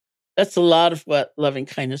That's a lot of what loving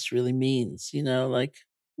kindness really means, like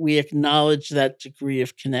we acknowledge that degree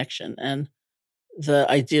of connection and the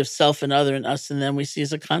idea of self and other and us and them we see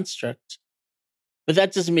as a construct. But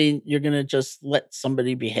that doesn't mean you're going to just let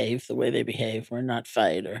somebody behave the way they behave or not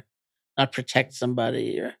fight or not protect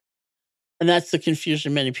somebody or and that's the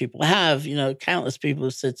confusion many people have. Countless people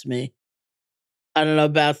have said to me, I don't know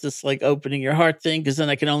about this like opening your heart thing because then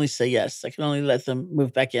I can only say yes. I can only let them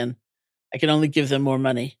move back in. I can only give them more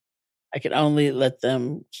money. I can only let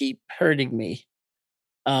them keep hurting me.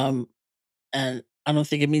 Um, and I don't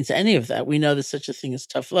think it means any of that. We know there's such a thing as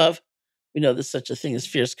tough love. We know there's such a thing as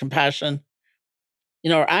fierce compassion.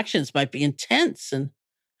 Our actions might be intense and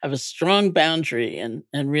have a strong boundary and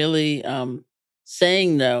really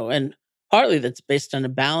saying no. And partly that's based on a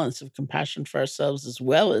balance of compassion for ourselves as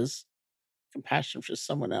well as compassion for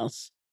someone else.